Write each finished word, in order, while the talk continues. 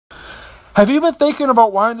Have you been thinking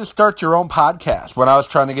about wanting to start your own podcast? When I was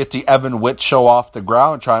trying to get the Evan Witt show off the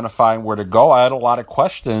ground, trying to find where to go, I had a lot of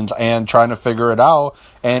questions and trying to figure it out,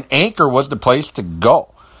 and Anchor was the place to go.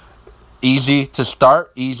 Easy to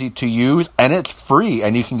start, easy to use, and it's free,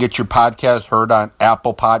 and you can get your podcast heard on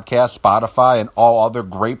Apple Podcasts, Spotify, and all other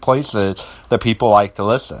great places that people like to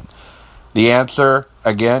listen. The answer,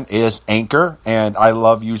 again, is Anchor, and I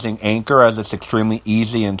love using Anchor as it's extremely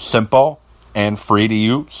easy and simple and free to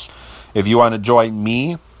use. If you want to join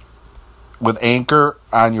me with Anchor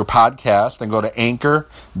on your podcast, then go to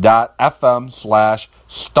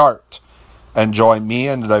anchor.fm/start and join me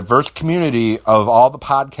and the diverse community of all the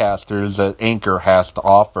podcasters that Anchor has to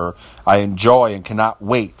offer. I enjoy and cannot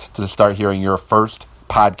wait to start hearing your first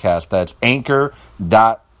podcast. That's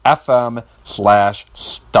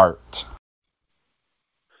anchor.fm/start.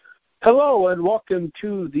 Hello and welcome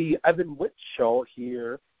to the Evan Witt Show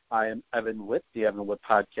here. I am Evan Witt. The Evan Witt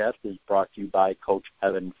Podcast is brought to you by Coach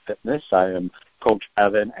Evan Fitness. I am Coach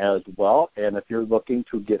Evan as well. And if you're looking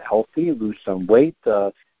to get healthy, lose some weight,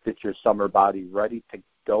 get your summer body ready to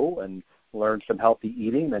go and learn some healthy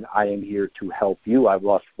eating, then I am here to help you. I've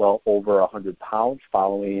lost well over 100 pounds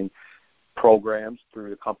following programs through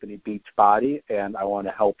the company Beachbody, and I want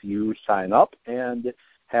to help you sign up and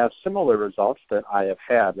have similar results that I have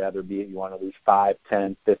had, whether be it you want to lose 5,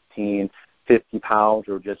 10, 15, 50 pounds,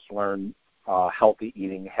 or just learn healthy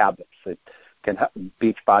eating habits.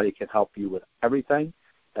 Beachbody can help you with everything,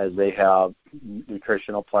 as they have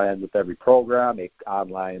nutritional plans with every program, an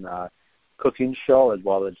online cooking show, as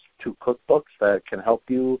well as 2 cookbooks that can help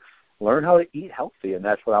you learn how to eat healthy, and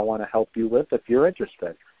that's what I want to help you with if you're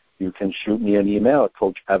interested. You can shoot me an email at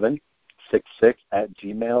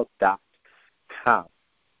coachevan66@gmail.com.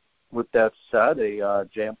 With that said, a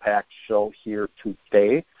jam-packed show here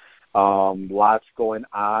today. Lots going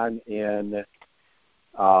on in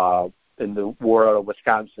the world of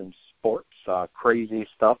Wisconsin sports. Crazy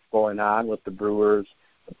stuff going on with the Brewers,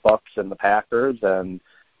 the Bucks, and the Packers. And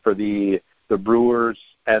for the Brewers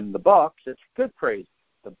and the Bucks, it's good crazy.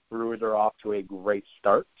 The Brewers are off to a great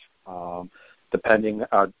start. Being dependent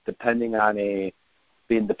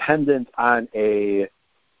on a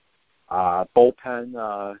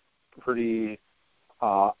bullpen, pretty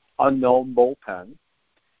unknown bullpen.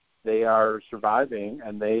 They are surviving,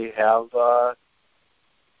 and they have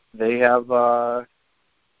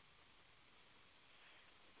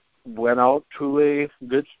went out to a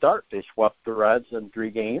good start. They swept the Reds in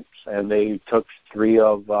 3 games, and they took 3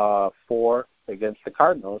 of 4 against the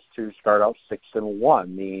Cardinals to start out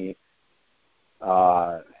 6-1. They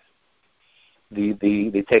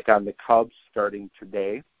take on the Cubs starting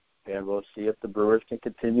today, and we'll see if the Brewers can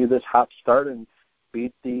continue this hot start and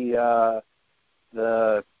beat the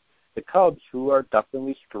Cubs, who are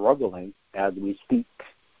definitely struggling as we speak.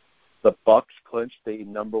 The Bucks clinched the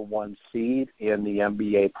number 1 seed in the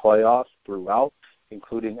NBA playoffs throughout,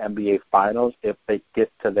 including NBA Finals, if they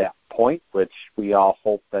get to that point, which we all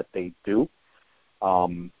hope that they do.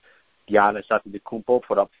 Giannis Antetokounmpo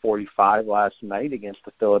put up 45 last night against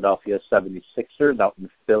the Philadelphia 76ers out in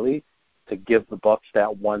Philly to give the Bucks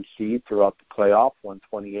that 1 seed throughout the playoff,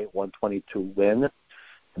 128-122 win.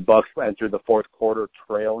 The Bucks entered the fourth quarter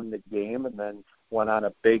trailing the game and then went on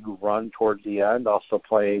a big run towards the end, also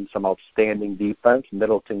playing some outstanding defense.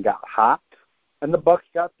 Middleton got hot, and the Bucks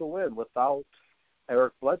got the win without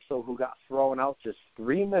Eric Bledsoe, who got thrown out just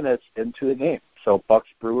 3 minutes into the game. So Bucks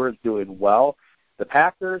Brewers doing well. The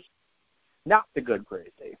Packers, not the good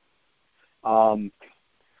crazy.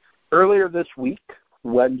 Earlier this week,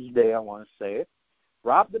 Wednesday, I want to say it,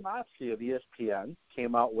 Rob Demovsky of ESPN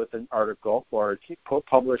came out with an article, or he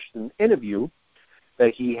published an interview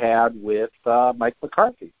that he had with Mike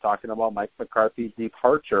McCarthy, talking about Mike McCarthy's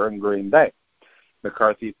departure in Green Bay.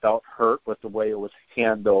 McCarthy felt hurt with the way it was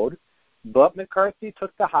handled, but McCarthy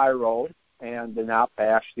took the high road and did not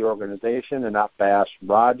bash the organization, did not bash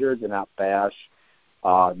Rodgers, did not bash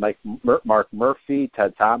Mark Murphy,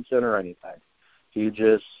 Ted Thompson, or anything. He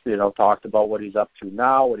just, talked about what he's up to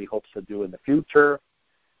now, what he hopes to do in the future,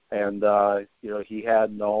 and he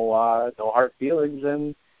had no hard feelings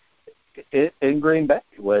in Green Bay,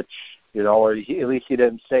 which or at least he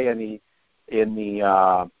didn't say any in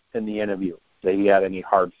the interview that he had any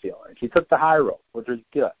hard feelings. He took the high road, which was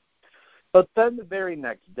good. But then the very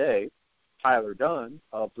next day, Tyler Dunn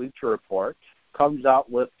of Bleacher Report comes out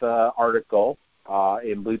with an article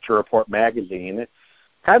in Bleacher Report magazine,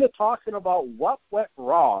 kind of talking about what went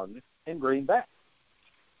wrong in Green Bay.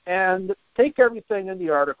 And take everything in the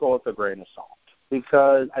article with a grain of salt,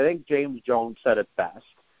 because I think James Jones said it best.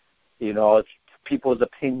 It's people's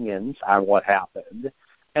opinions on what happened,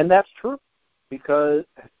 and that's true. because,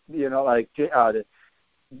 like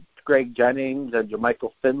Greg Jennings and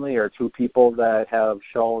Jermichael Finley are two people that have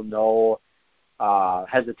shown no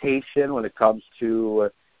hesitation when it comes to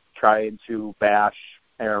trying to bash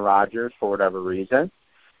Aaron Rodgers for whatever reason.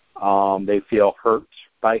 They feel hurt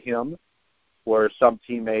by him, where some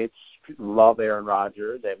teammates love Aaron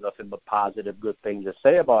Rodgers. They have nothing but positive, good things to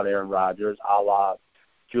say about Aaron Rodgers, a la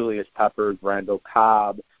Julius Peppers, Randall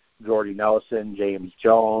Cobb, Jordy Nelson, James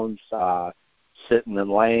Jones, Sitton and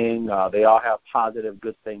Lang. They all have positive,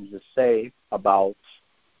 good things to say about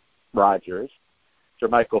Rodgers.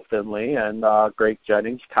 Jermichael Finley and Greg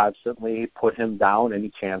Jennings constantly put him down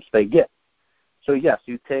any chance they get. So, yes,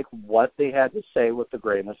 you take what they had to say with a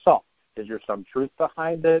grain of salt. Is there some truth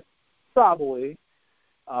behind it? Probably.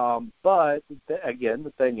 But, again,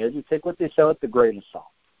 the thing is, you take what they say with a grain of salt.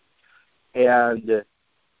 And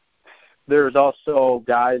there's also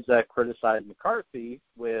guys that criticize McCarthy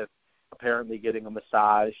with apparently getting a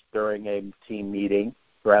massage during a team meeting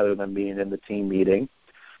rather than being in the team meeting.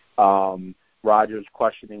 Rodgers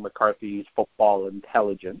questioning McCarthy's football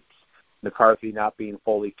intelligence. McCarthy not being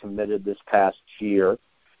fully committed this past year.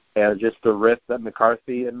 And just the rift that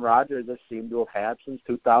McCarthy and Rodgers have seemed to have had since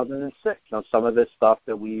 2006. Now, some of this stuff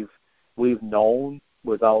that we've known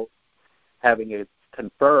without having it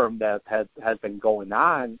confirmed that has been going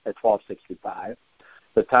on at 1265.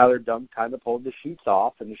 But Tyler Dunn kind of pulled the sheets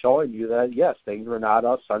off and showing you that, yes, things were not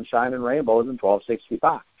all sunshine and rainbows in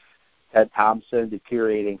 1265. Ted Thompson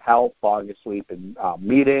deteriorating health, falling asleep in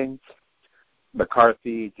meetings.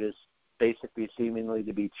 McCarthy just basically seemingly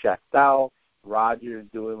to be checked out. Rodgers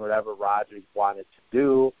doing whatever Rodgers wanted to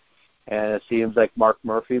do. And it seems like Mark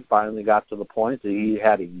Murphy finally got to the point that he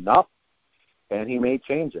had enough, and he made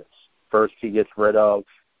changes. First, he gets rid of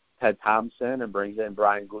Ted Thompson and brings in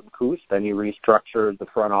Brian Gutekunst. Then he restructures the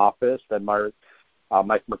front office. Then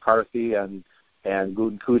Mike McCarthy and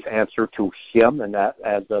Gutekunst answer to him, and that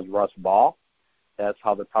as does Russ Ball. That's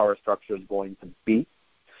how the power structure is going to be.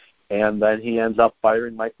 And then he ends up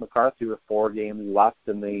firing Mike McCarthy with 4 games left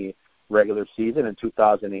in the regular season in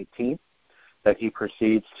 2018. That he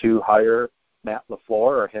proceeds to hire Matt LaFleur,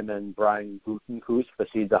 or him and Brian Gutekunst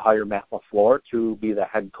proceed to hire Matt LaFleur to be the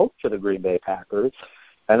head coach of the Green Bay Packers.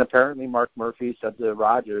 And apparently Mark Murphy said to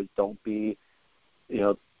Rodgers, don't be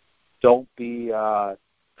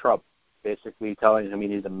trouble. Basically telling him he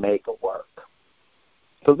needs to make it work.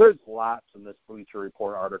 So there's lots in this Bleacher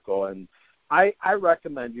Report article, and I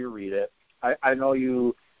recommend you read it. I know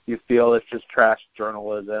you feel it's just trash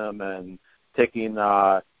journalism and taking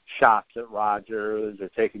shots at Rodgers or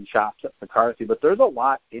taking shots at McCarthy, but there's a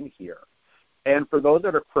lot in here. And for those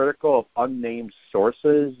that are critical of unnamed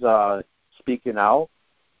sources speaking out,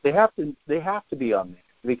 they have to be unnamed,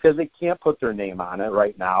 because they can't put their name on it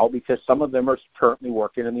right now, because some of them are currently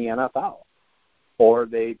working in the NFL, or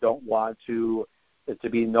they don't want to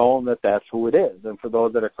be known that that's who it is. And for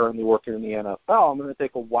those that are currently working in the NFL, I'm going to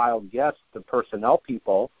take a wild guess. The personnel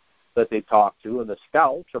people that they talk to and the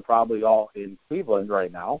scouts are probably all in Cleveland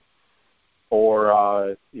right now,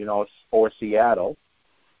 or Seattle,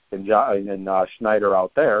 and Schneider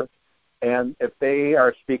out there. And if they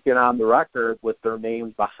are speaking on the record with their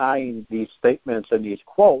names behind these statements and these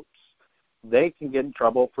quotes, they can get in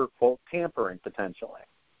trouble for, quote, tampering potentially.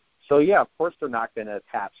 So, yeah, of course they're not going to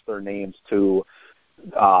attach their names to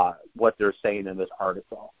what they're saying in this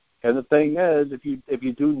article. And the thing is, if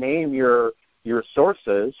you do name your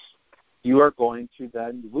sources, you are going to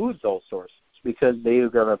then lose those sources, because they are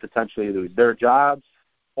going to potentially lose their jobs,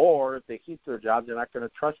 or if they keep their jobs, they're not going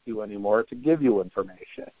to trust you anymore to give you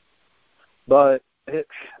information. But, as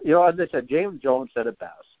I said, James Jones said it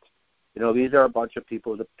best. These are a bunch of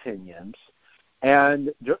people's opinions.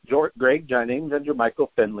 And Greg Jennings and Jermichael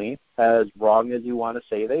Finley, as wrong as you want to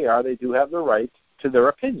say they are, they do have the right to their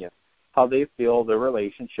opinion, how they feel their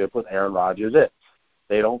relationship with Aaron Rodgers is.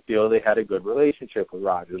 They don't feel they had a good relationship with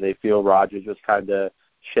Rodgers. They feel Rodgers was kind of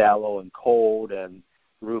shallow and cold and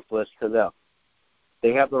ruthless to them.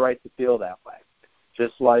 They have the right to feel that way.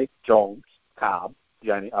 Just like Jones, Cobb,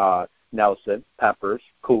 Nelson, Peppers,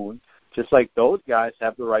 Kuhn, just like those guys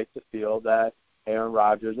have the right to feel that Aaron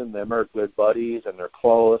Rodgers and them are good buddies and they're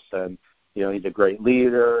close and, he's a great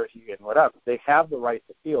leader and whatever. They have the right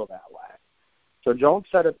to feel that way. So Jones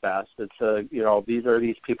said it best. It's, these are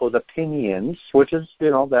these people's opinions, which is,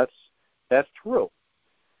 that's true.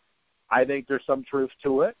 I think there's some truth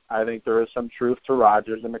to it. I think there is some truth to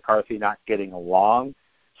Rodgers and McCarthy not getting along.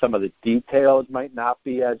 Some of the details might not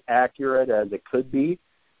be as accurate as it could be,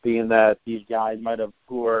 being that these guys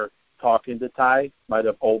who are talking to Ty might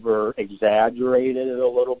have over-exaggerated it a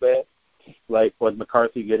little bit. Like, was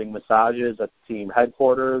McCarthy getting massages at the team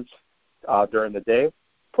headquarters? during the day?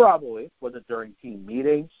 Probably. Was it during team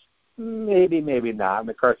meetings? Maybe, maybe not.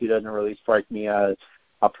 McCarthy doesn't really strike me as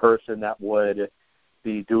a person that would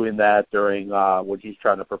be doing that during when he's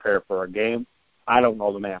trying to prepare for a game. I don't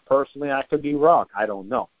know the man personally. I could be wrong. I don't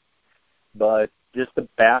know. But just to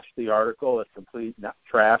bash the article as complete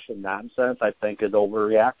trash and nonsense, I think is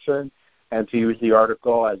overreaction. And to use the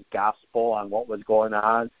article as gospel on what was going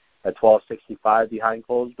on at 1265 behind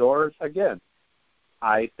closed doors, again,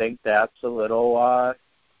 I think that's a little,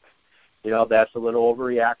 that's a little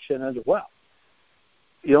overreaction as well.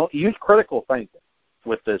 Use critical thinking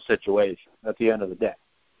with this situation at the end of the day.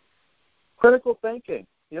 Critical thinking,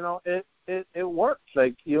 it works.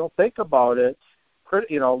 Like, think about it.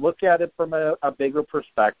 Look at it from a bigger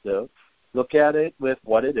perspective. Look at it with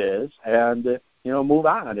what it is, and move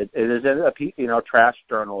on. It isn't trash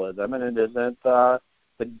journalism, and it isn't the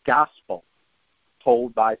gospel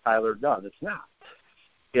told by Tyler Dunne. It's not.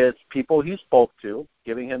 It's people he spoke to,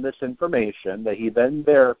 giving him this information that he then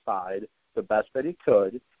verified the best that he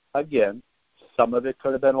could. Again, some of it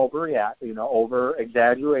could have been over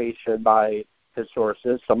exaggeration by his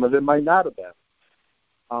sources. Some of it might not have been.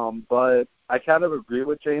 But I kind of agree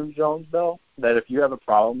with James Jones, Bill, that if you have a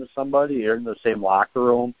problem with somebody, you're in the same locker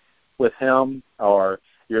room with him, or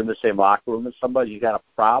you're in the same locker room with somebody, you got a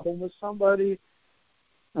problem with somebody,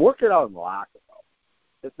 work it out in the locker room.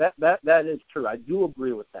 That is true. I do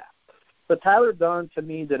agree with that. But Tyler Dunne, to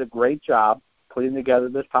me, did a great job putting together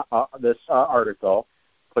this article,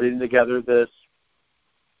 putting together this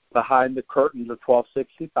behind the curtains of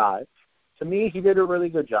 1265. To me, he did a really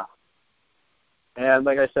good job. And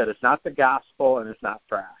like I said, it's not the gospel and it's not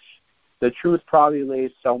trash. The truth probably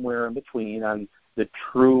lays somewhere in between on the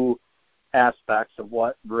true aspects of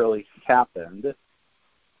what really happened.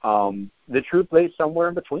 The truth lays somewhere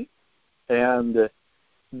in between. And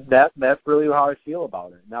that's really how I feel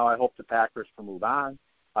about it. Now I hope the Packers can move on.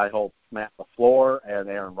 I hope Matt LaFleur and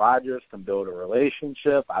Aaron Rodgers can build a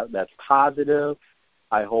relationship. That's positive.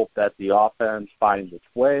 I hope that the offense finds its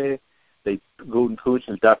way. Gutekunst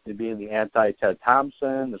is definitely being the anti-Ted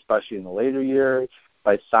Thompson, especially in the later years,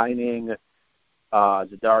 by signing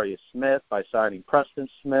Zadarius Smith, by signing Preston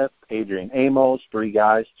Smith, Adrian Amos, 3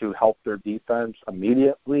 guys to help their defense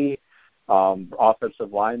immediately.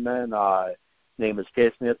 Offensive linemen, name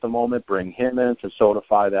escapes me at the moment, bring him in to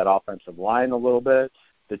solidify that offensive line a little bit,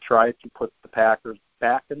 to try to put the Packers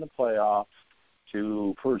back in the playoffs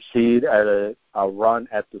to proceed at a run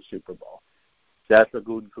at the Super Bowl. That's what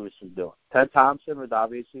Gutekunst is doing. Ted Thompson was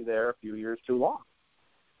obviously there a few years too long,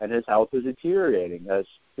 and his health was deteriorating. As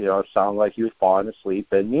it sounded like he was falling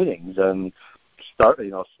asleep in meetings and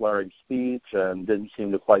slurring speech, and didn't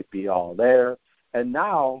seem to quite be all there. And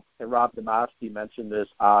now, and Rob Demovsky mentioned this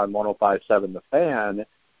on 105.7 The Fan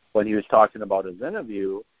when he was talking about his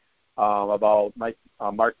interview about Mike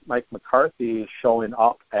McCarthy showing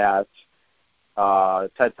up at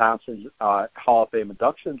Ted Thompson's Hall of Fame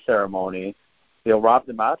induction ceremony. Rob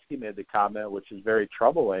Demovsky made the comment, which is very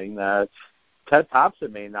troubling, that Ted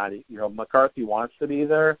Thompson may not, McCarthy wants to be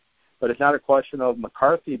there, but it's not a question of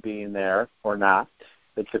McCarthy being there or not.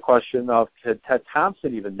 It's a question of could Ted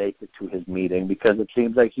Thompson even make it to his meeting, because it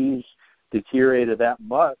seems like he's deteriorated that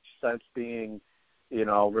much since being,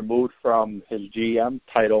 removed from his GM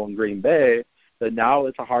title in Green Bay, that now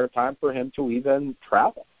it's a hard time for him to even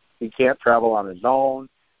travel. He can't travel on his own.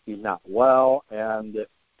 He's not well, and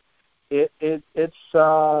it's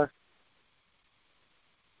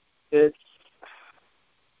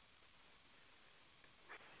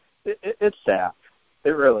sad. It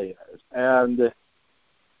really is. And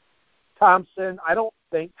Thompson, I don't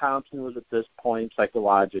think Thompson was at this point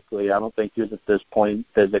psychologically. I don't think he was at this point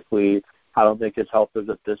physically. I don't think his health was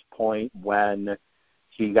at this point when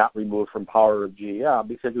he got removed from power of GM,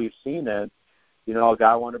 because we've seen it. A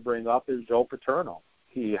guy I want to bring up is Joe Paterno.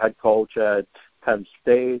 He head coach at Penn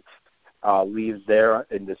State, leaves there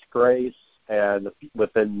in disgrace, and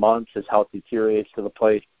within months his health deteriorates to the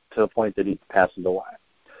point that he passes away.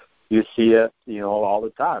 You see it, all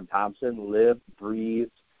the time. Thompson lived,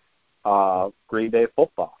 breathed Green Bay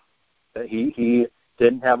football. He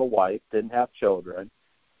didn't have a wife, didn't have children.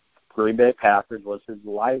 Green Bay Packers was his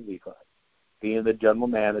livelihood. Being the general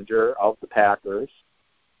manager of the Packers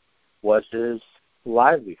was his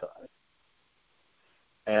livelihood.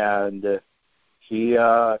 And he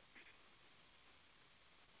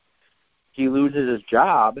loses his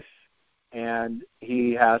job, and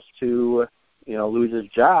he has to, lose his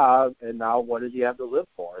job, and now what does he have to live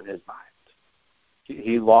for in his mind?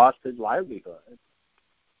 He lost his livelihood.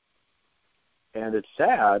 And it's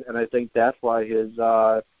sad, and I think that's why his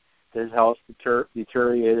health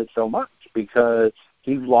deteriorated so much, because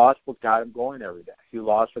he lost what got him going every day. He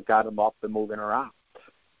lost what got him up and moving around.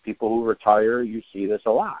 People who retire, you see this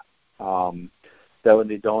a lot. That when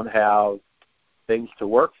they don't have things to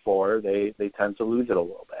work for, they tend to lose it a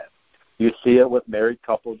little bit. You see it with married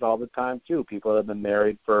couples all the time too. People that have been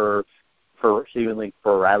married for seemingly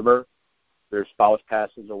forever. Their spouse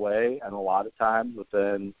passes away, and a lot of times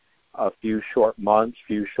within a few short months,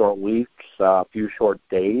 few short weeks, a few short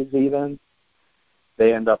days even,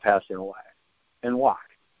 they end up passing away. And why?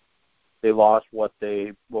 They lost what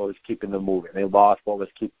was keeping them moving. They lost what was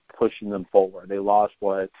pushing them forward. They lost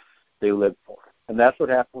what they lived for. And that's what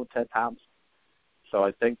happened with Ted Thompson. So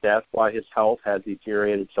I think that's why his health has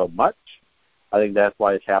deteriorated so much. I think that's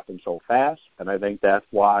why it's happened so fast. And I think that's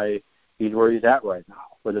why he's where he's at right now.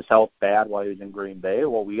 Was his health bad while he was in Green Bay?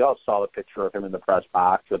 Well, we all saw the picture of him in the press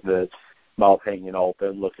box with his mouth hanging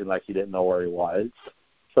open, looking like he didn't know where he was.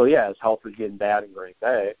 So, yeah, his health was getting bad in Green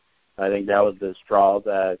Bay. I think that was the straw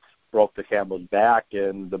that broke the camel's back,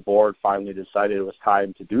 and the board finally decided it was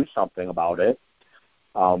time to do something about it.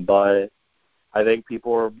 But I think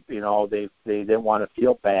people were, they didn't want to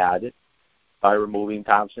feel bad by removing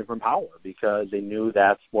Thompson from power because they knew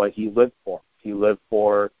that's what he lived for. He lived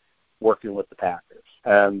for working with the Packers.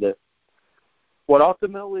 And what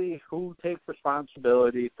ultimately, who takes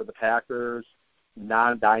responsibility for the Packers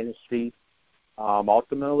non-dynasty?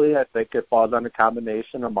 Ultimately, I think it falls on a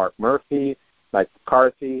combination of Mark Murphy, Mike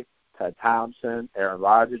McCarthy, Ted Thompson, Aaron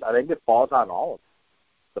Rodgers. I think it falls on all of them.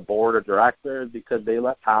 The board of directors, because they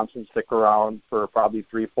let Thompson stick around for probably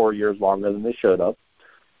 3-4 years longer than they should have.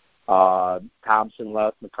 Thompson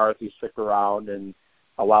let McCarthy stick around and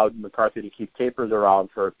allowed McCarthy to keep Capers around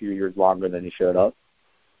for a few years longer than he should have.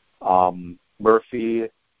 Murphy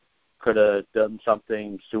could have done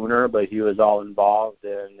something sooner, but he was all involved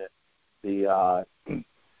in the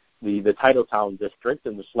Titletown district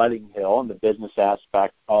and the sledding hill and the business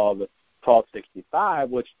aspect of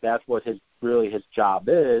 1265, which that's what his job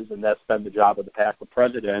is, and that's been the job of the Packer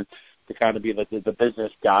president to kind of be the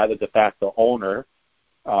business guy, the de facto owner,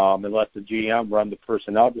 and let the GM run the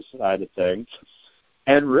personnel side of things.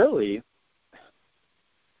 And really,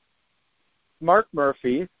 Mark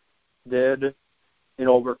Murphy did an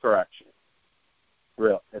overcorrection,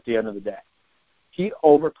 really, at the end of the day. He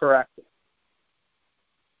overcorrected.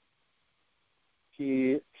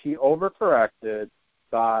 He overcorrected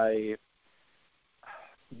by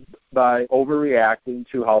overreacting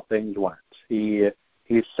to how things went. He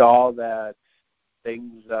saw that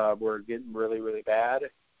things were getting really, really bad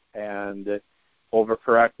and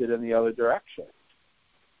overcorrected in the other direction.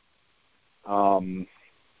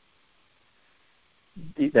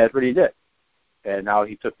 That's what he did. And now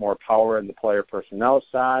he took more power in the player personnel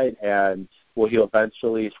side, and will he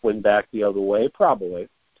eventually swing back the other way? Probably.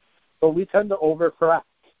 But we tend to overcorrect.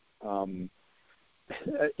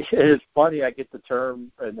 It's funny, I get the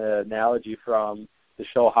term and the analogy from the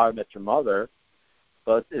show How I Met Your Mother,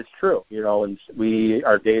 but it's true. And we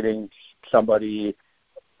are dating somebody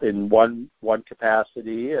in one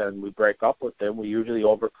capacity and we break up with them, we usually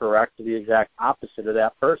overcorrect to the exact opposite of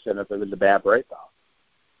that person if it was a bad breakup.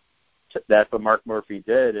 That's what Mark Murphy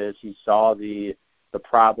did, is he saw the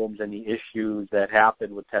problems and the issues that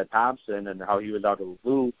happened with Ted Thompson and how he was out of the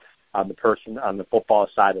loop on the football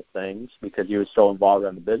side of things because he was so involved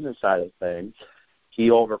on the business side of things. He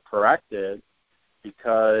overcorrected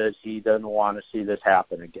because he doesn't want to see this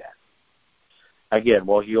happen again. Again,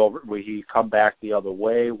 will he come back the other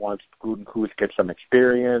way once Gutekunst gets some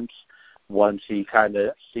experience, once he kind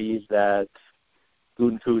of sees that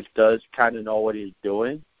Gutekunst does kind of know what he's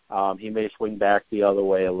doing? He may swing back the other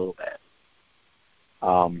way a little bit.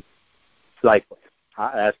 Likely.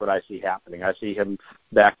 That's what I see happening. I see him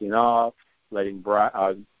backing off, letting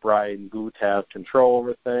Brian Gutekunst have control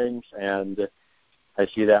over things, and I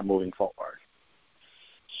see that moving forward.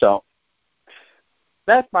 So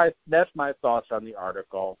that's my thoughts on the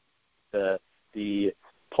article, the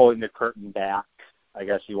pulling the curtain back, I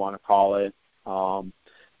guess you want to call it.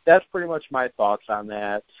 That's pretty much my thoughts on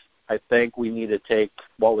that. I think we need to take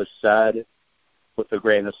what was said with a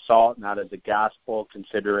grain of salt, not as a gospel,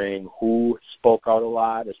 considering who spoke out a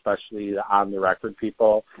lot, especially the on-the-record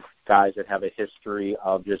people, guys that have a history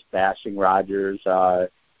of just bashing Rodgers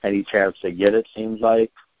any chance they get, it seems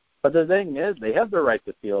like. But the thing is, they have the right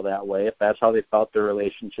to feel that way. If that's how they felt their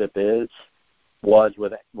relationship was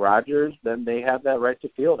with Rodgers, then they have that right to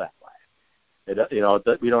feel that way.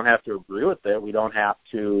 We don't have to agree with it. We don't have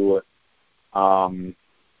to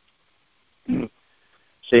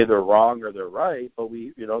say they're wrong or they're right, but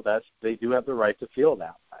they do have the right to feel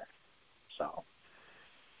that way. So,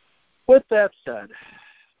 with that said,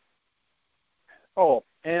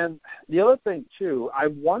 And the other thing, too, I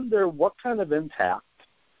wonder what kind of impact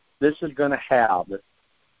this is going to have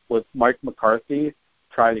with Mike McCarthy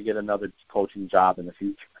trying to get another coaching job in the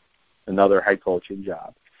future, another head coaching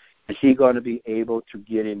job. Is he going to be able to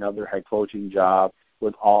get another head coaching job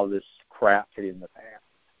with all this crap hitting the fan?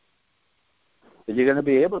 Is he going to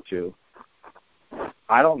be able to?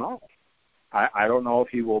 I don't know. I don't know if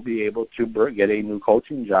he will be able to get a new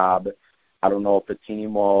coaching job. I don't know if the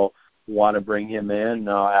team will want to bring him in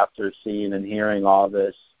after seeing and hearing all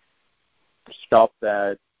this stuff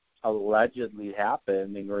that allegedly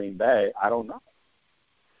happened in Green Bay. I don't know.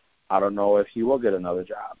 I don't know if he will get another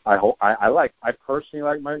job. I personally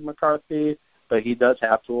like Mike McCarthy, but he does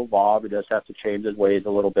have to evolve. He does have to change his ways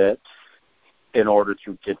a little bit in order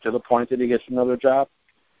to get to the point that he gets another job.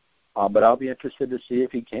 But I'll be interested to see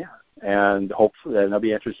if he can, and hopefully, and I'll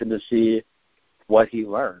be interested to see what he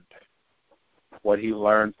learned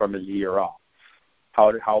from his year off,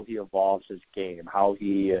 how he evolves his game, how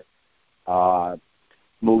he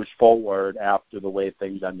moves forward after the way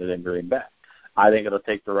things ended in Green Bay. I think it'll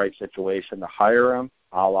take the right situation to hire him,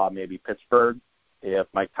 a la maybe Pittsburgh, if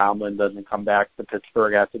Mike Tomlin doesn't come back to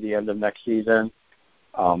Pittsburgh after the end of next season.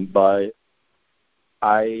 But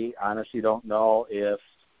I honestly don't know if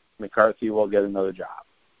McCarthy will get another job.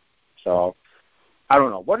 So I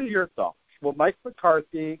don't know. What are your thoughts? Will Mike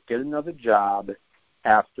McCarthy get another job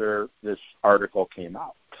after this article came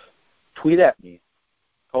out? Tweet at me,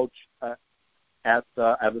 Coach at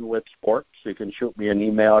Evan Witt Sports. You can shoot me an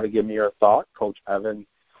email to give me your thought,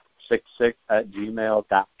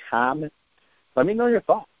 CoachEvan66@gmail.com. Let me know your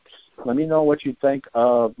thoughts. Let me know what you think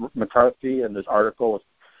of McCarthy and this article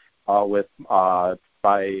by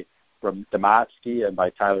Demotsky and by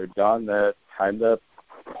Tyler Dunn that kind of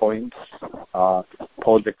pulled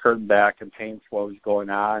the curtain back and paints what was going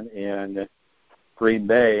on in Green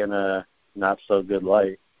Bay in a not so good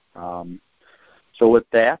light. So with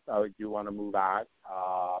that, I do want to move on.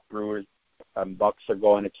 Brewers and Bucks are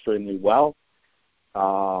going extremely well.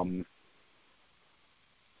 But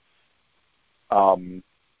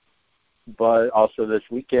also this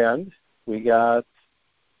weekend, we got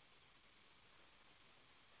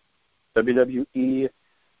WWE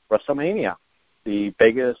Wrestlemania, the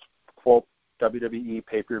biggest, quote, WWE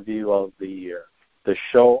pay-per-view of the year, the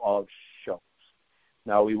show of shows.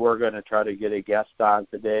 Now, we were going to try to get a guest on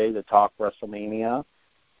today to talk Wrestlemania,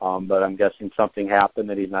 but I'm guessing something happened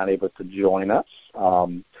that he's not able to join us.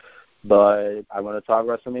 But I want to talk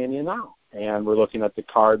Wrestlemania now. And we're looking at the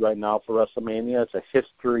card right now for Wrestlemania. It's a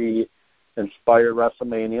history-inspired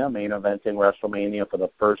Wrestlemania, main eventing Wrestlemania for the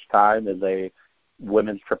first time is a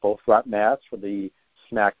women's triple threat match for the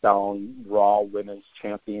SmackDown Raw Women's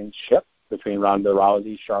Championship between Ronda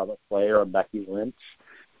Rousey, Charlotte Flair, and Becky Lynch.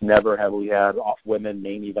 Never have we had women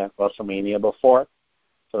main event WrestleMania before.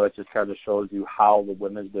 So it just kind of shows you how the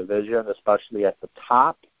women's division, especially at the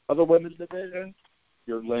top of the women's division,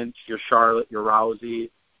 your Lynch, your Charlotte, your Rousey,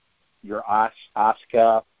 your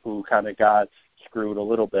Asuka, who kind of got screwed a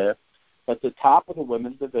little bit. At the top of the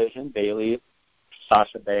women's division, Bayley,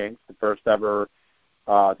 Sasha Banks, the first ever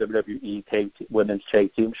WWE Women's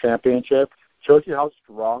Tag Team Championship, shows you how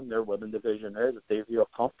strong their women's division is, that they feel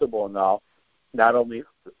comfortable now, not only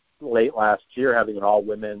late last year having an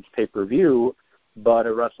all-women's pay-per-view, but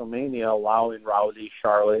at WrestleMania allowing Rousey,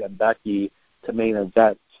 Charlotte, and Becky to main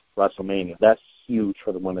event WrestleMania. That's huge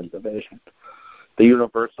for the women's division. The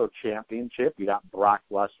Universal Championship, you got Brock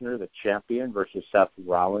Lesnar, the champion, versus Seth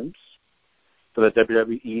Rollins. For the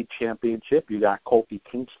WWE Championship, you got Kofi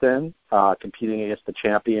Kingston competing against the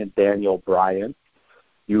champion Daniel Bryan.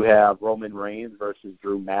 You have Roman Reigns versus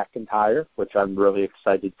Drew McIntyre, which I'm really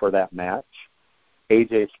excited for that match.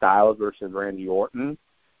 AJ Styles versus Randy Orton.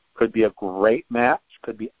 Could be a great match,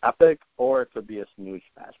 could be epic, or it could be a snooze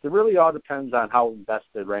match. It really all depends on how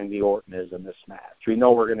invested Randy Orton is in this match. We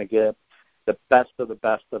know we're going to get the best of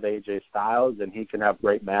AJ Styles, and he can have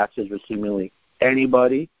great matches with seemingly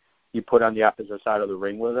anybody you put on the opposite side of the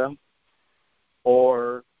ring with him.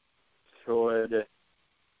 Or should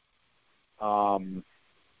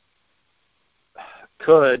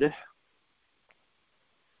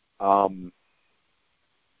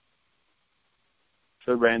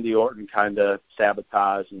Randy Orton kind of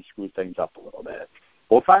sabotage and screw things up a little bit?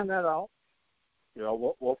 We'll find that out.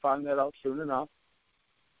 We'll find that out soon enough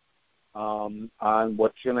on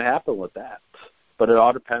what's going to happen with that. But it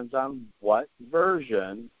all depends on what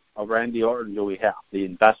version of Randy Orton do we have, the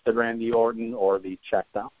invested Randy Orton or the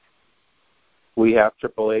checked out. We have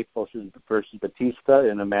Triple H versus Batista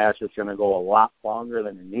in a match that's going to go a lot longer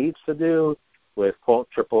than it needs to do, with, quote,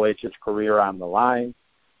 Triple H's career on the line.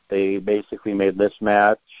 They basically made this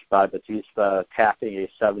match by Batista attacking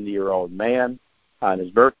a 70-year-old man on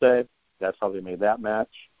his birthday. That's how they made that match.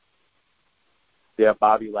 They have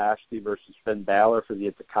Bobby Lashley versus Finn Balor for the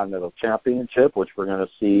Intercontinental Championship, which we're going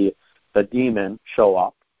to see the Demon show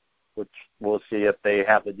up, which we'll see if they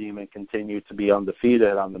have the Demon continue to be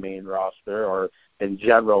undefeated on the main roster or in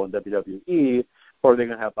general in WWE, or they're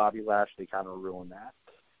going to have Bobby Lashley kind of ruin that.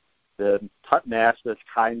 The match that's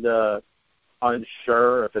kind of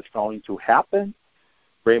unsure if it's going to happen.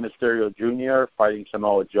 Rey Mysterio Jr. fighting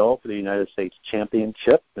Samoa Joe for the United States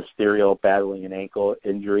Championship. Mysterio battling an ankle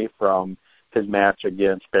injury from his match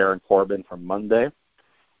against Baron Corbin from Monday.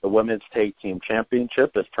 The Women's Tag Team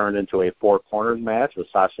Championship has turned into a four corners match with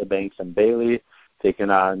Sasha Banks and Bayley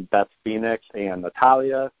taking on Beth Phoenix and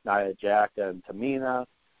Natalya, Nia Jax and Tamina,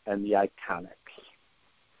 and the Iconics.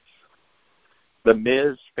 The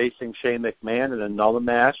Miz facing Shane McMahon in another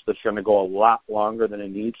match that's going to go a lot longer than it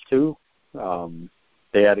needs to.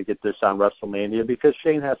 They had to get this on WrestleMania because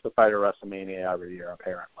Shane has to fight at WrestleMania every year,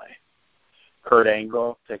 apparently. Kurt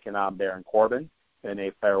Angle taking on Baron Corbin in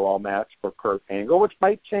a farewell match for Kurt Angle, which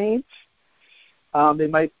might change. They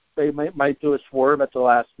might do a swerve at the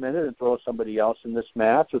last minute and throw somebody else in this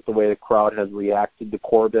match with the way the crowd has reacted to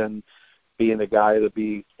Corbin being the guy to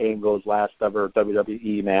be Angle's last ever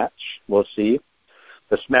WWE match. We'll see.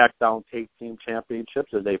 The SmackDown Tag Team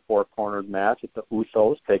Championships is a four-cornered match with the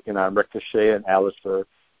Usos taking on Ricochet and Aleister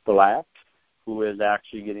Black, who is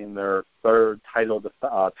actually getting their third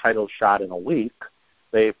title shot in a week.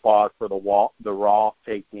 They fought for the Raw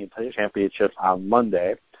Tag Team Championships on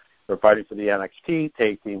Monday. They're fighting for the NXT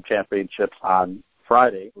Tag Team Championships on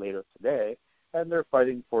Friday, later today, and they're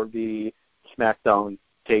fighting for the SmackDown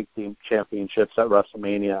Tag Team Championships at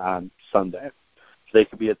WrestleMania on Sunday. So they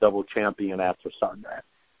could be a double champion after Sunday.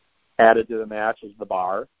 Added to the match is The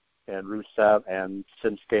Bar and Rusev and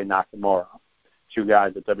Shinsuke Nakamura, two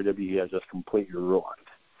guys that WWE has just completely ruined.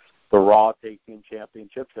 The Raw Tag Team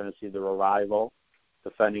Championship is going to see the Revival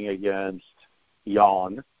defending against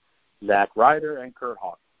Yawn, Zack Ryder, and Kurt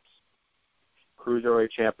Hawkins.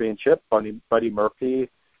 Cruiserweight Championship, Buddy Murphy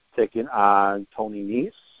taking on Tony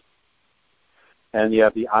Nese. And you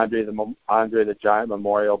have the Andre the Giant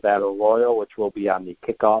Memorial Battle Royal, which will be on the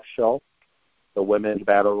kickoff show. The Women's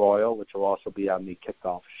Battle Royal, which will also be on the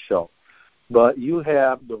kickoff show. But you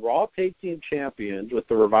have the Raw Tag Team Champions with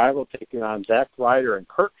the Revival taking on Zack Ryder and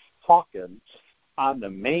Kurt Hawkins on the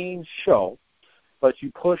main show. But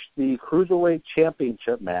you push the Cruiserweight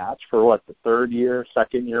Championship match for, the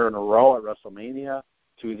second year in a row at WrestleMania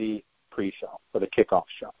to the pre-show, for the kickoff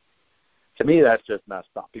show. To me, that's just messed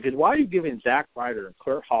up. Because why are you giving Zack Ryder and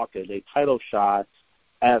Kurt Hawkins a title shot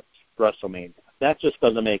at WrestleMania? That just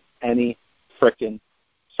doesn't make any frickin'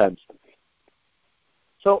 sense to me.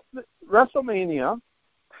 So, WrestleMania,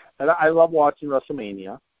 and I love watching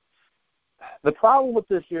WrestleMania. The problem with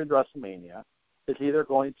this year's WrestleMania is either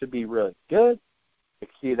going to be really good,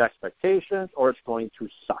 exceed expectations, or it's going to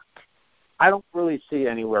suck. I don't really see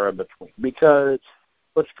anywhere in between because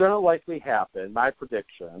what's going to likely happen, my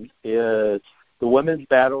prediction, is the Women's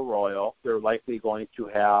Battle Royal, they're likely going to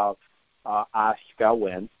have Asuka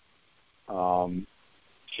win.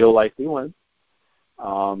 She'll likely win.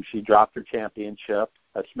 She dropped her championship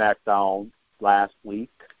at SmackDown last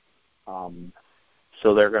week.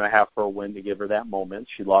 So they're going to have her win to give her that moment.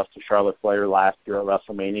 She lost to Charlotte Flair last year at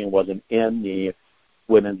WrestleMania and wasn't in the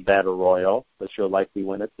Women's Battle Royal, but she'll likely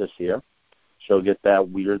win it this year. She'll get that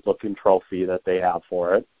weird-looking trophy that they have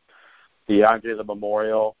for it. The Andre the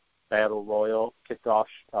Memorial Battle Royal kickoff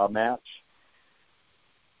match.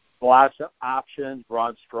 Lots of options.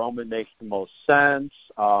 Braun Strowman makes the most sense.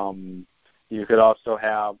 You could also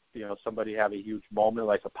have, somebody have a huge moment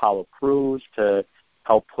like Apollo Crews to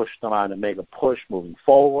help push them on a mega push moving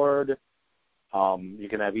forward. You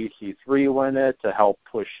can have EC3 win it to help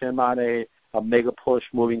push him on a mega push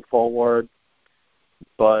moving forward.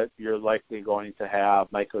 But you're likely going to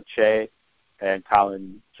have Michael Che and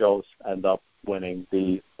Colin Jost end up winning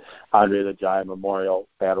the Andre the Giant Memorial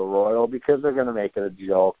Battle Royal because they're going to make it a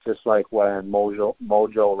joke, just like when Mojo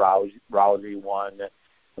Rawley won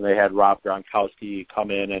and they had Rob Gronkowski come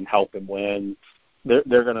in and help him win. They're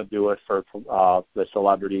going to do it for the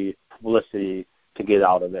celebrity publicity to get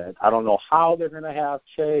out of it. I don't know how they're going to have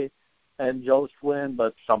Che and Jost win,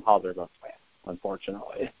 but somehow they're going to win,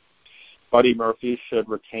 unfortunately. Buddy Murphy should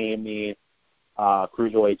retain the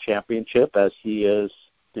Cruiserweight Championship as he is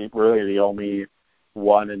really the only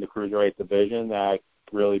one in the Cruiserweight division that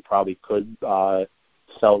really probably could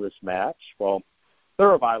sell this match. Well, the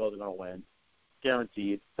Revival is going to win,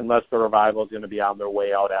 guaranteed, unless the Revival is going to be on their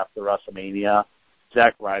way out after WrestleMania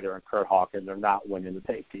Zack Ryder and Kurt Hawkins are not winning the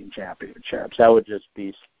tag team championships. That would just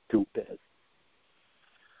be stupid.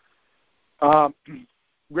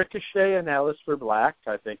 Ricochet and Aleister Black,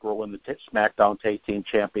 I think, will win the SmackDown Tag Team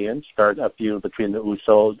Champions. Start a feud between the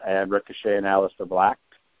Usos and Ricochet and Aleister Black.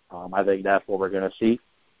 I think that's what we're going to see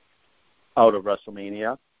out of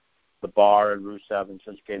WrestleMania. The Bar and Rusev and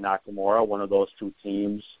Shinsuke Nakamura, one of those two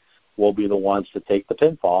teams will be the ones to take the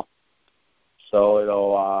pinfall. So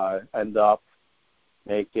it'll end up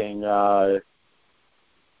making the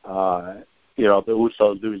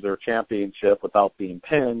Usos lose their championship without being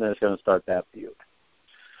pinned, and it's going to start that feud.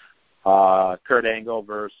 Kurt Angle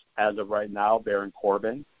versus, as of right now, Baron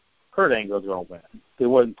Corbin. Kurt Angle's going to win. They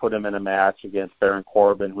wouldn't put him in a match against Baron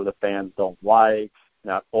Corbin, who the fans don't like,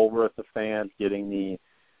 not over with the fans, getting the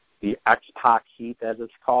X-Pac heat, as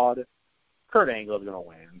it's called. Kurt Angle's going to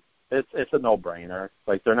win. It's a no-brainer.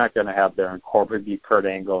 Like, they're not going to have Baron Corbin beat Kurt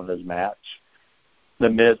Angle in his match. The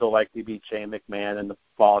Miz will likely beat Shane McMahon in the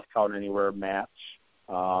Falls Count Anywhere match.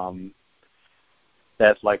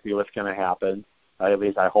 That's likely what's going to happen. At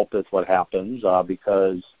least I hope that's what happens,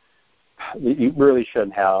 because you really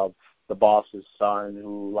shouldn't have the boss's son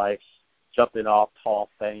who likes jumping off tall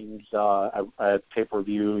things at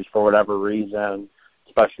pay-per-views for whatever reason,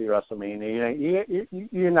 especially WrestleMania.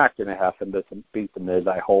 You're not going to have him beat the Miz,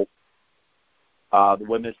 I hope. The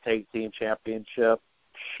Women's Tag Team Championship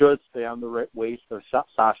should stay on the waist of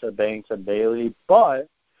Sasha Banks and Bayley, but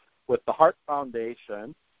with the Hart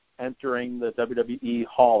Foundation entering the WWE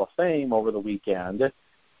Hall of Fame over the weekend,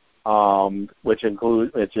 which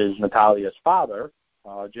is Natalia's father,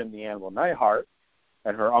 Jim the Animal Neidhart,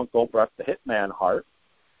 and her uncle Bret the Hitman Hart,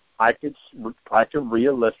 I could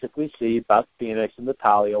realistically see Beth Phoenix and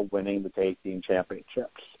Natalya winning the tag team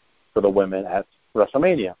championships for the women at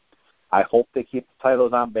WrestleMania. I hope they keep the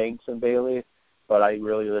titles on Banks and Bayley, but I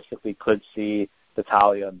realistically could see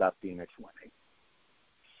Natalya and Beth Phoenix winning.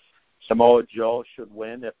 Samoa Joe should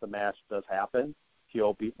win if the match does happen.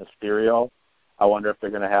 He'll beat Mysterio. I wonder if they're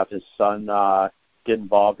going to have his son get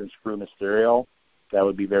involved and screw Mysterio. That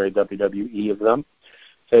would be very WWE of them.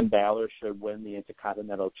 Finn Balor should win the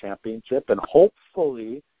Intercontinental Championship, and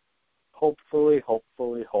hopefully,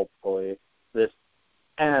 this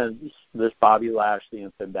ends this Bobby Lashley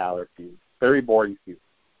and Finn Balor feud. Very boring feud.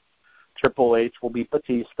 Triple H will beat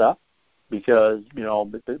Batista because,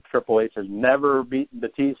 Triple H has never beaten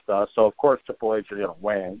Batista, so of course Triple H is going to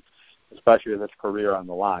win, especially with his career on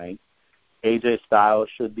the line. AJ Styles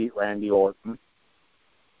should beat Randy Orton.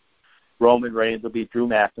 Roman Reigns will beat Drew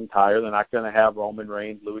McIntyre. They're not going to have Roman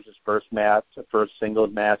Reigns lose his first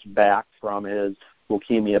singles match back from his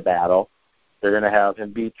leukemia battle. They're going to have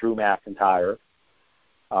him beat Drew McIntyre.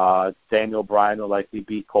 Daniel Bryan will likely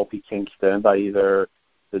beat Kofi Kingston by either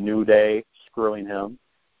the New Day screwing him,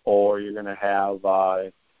 or you're going to have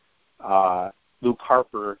Luke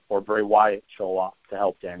Harper or Bray Wyatt show up to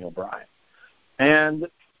help Daniel Bryan. And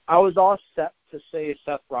I was all set to say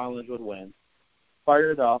Seth Rollins would win.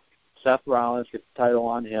 Fired up. Seth Rollins, get the title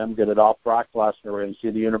on him, get it off Brock Lesnar. We're going to see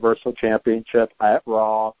the Universal Championship at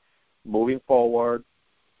Raw. Moving forward,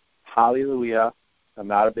 hallelujah. I'm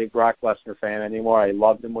not a big Brock Lesnar fan anymore. I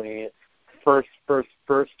loved him when he first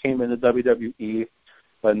came into WWE,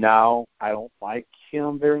 but now I don't like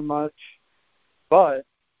him very much. But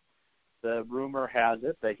the rumor has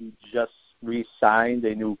it that he just re-signed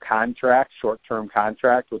a new contract, short-term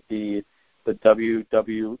contract with the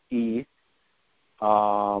WWE.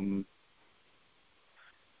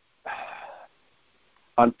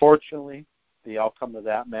 Unfortunately, the outcome of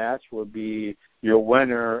that match would be your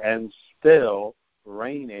winner and still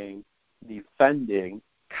reigning, defending,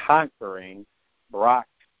 conquering Brock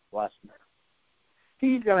Lesnar.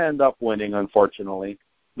 He's going to end up winning, unfortunately,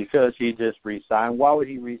 because he just re-signed. Why would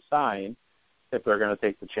he re-sign if they're going to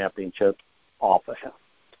take the championship off of him?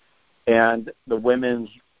 And the women's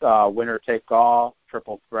winner-take-all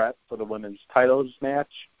triple threat for the women's titles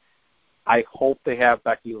match, I hope they have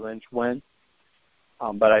Becky Lynch win.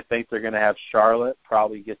 But I think they're going to have Charlotte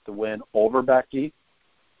probably get the win over Becky.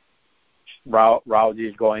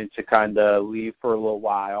 Rousey's going to kind of leave for a little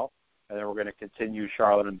while, and then we're going to continue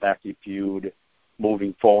Charlotte and Becky feud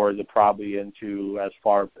moving forward to probably into as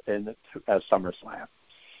far in as SummerSlam.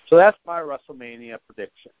 So that's my WrestleMania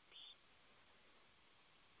predictions.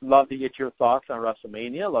 Love to get your thoughts on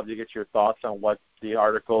WrestleMania. Love to get your thoughts on what the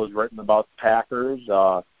article is written about the Packers.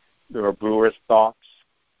 There were Brewers thoughts.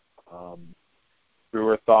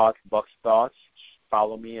 Brewer thoughts, Bucks thoughts.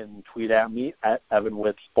 Follow me and tweet at me at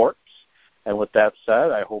EvanWithSports. And with that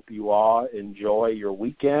said, I hope you all enjoy your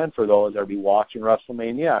weekend. For those that will be watching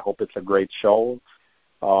WrestleMania, I hope it's a great show.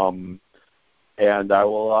 And I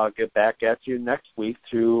will get back at you next week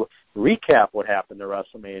to recap what happened to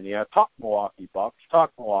WrestleMania, talk Milwaukee Bucks,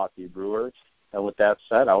 talk Milwaukee Brewers. And with that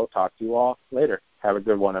said, I will talk to you all later. Have a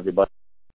good one, everybody.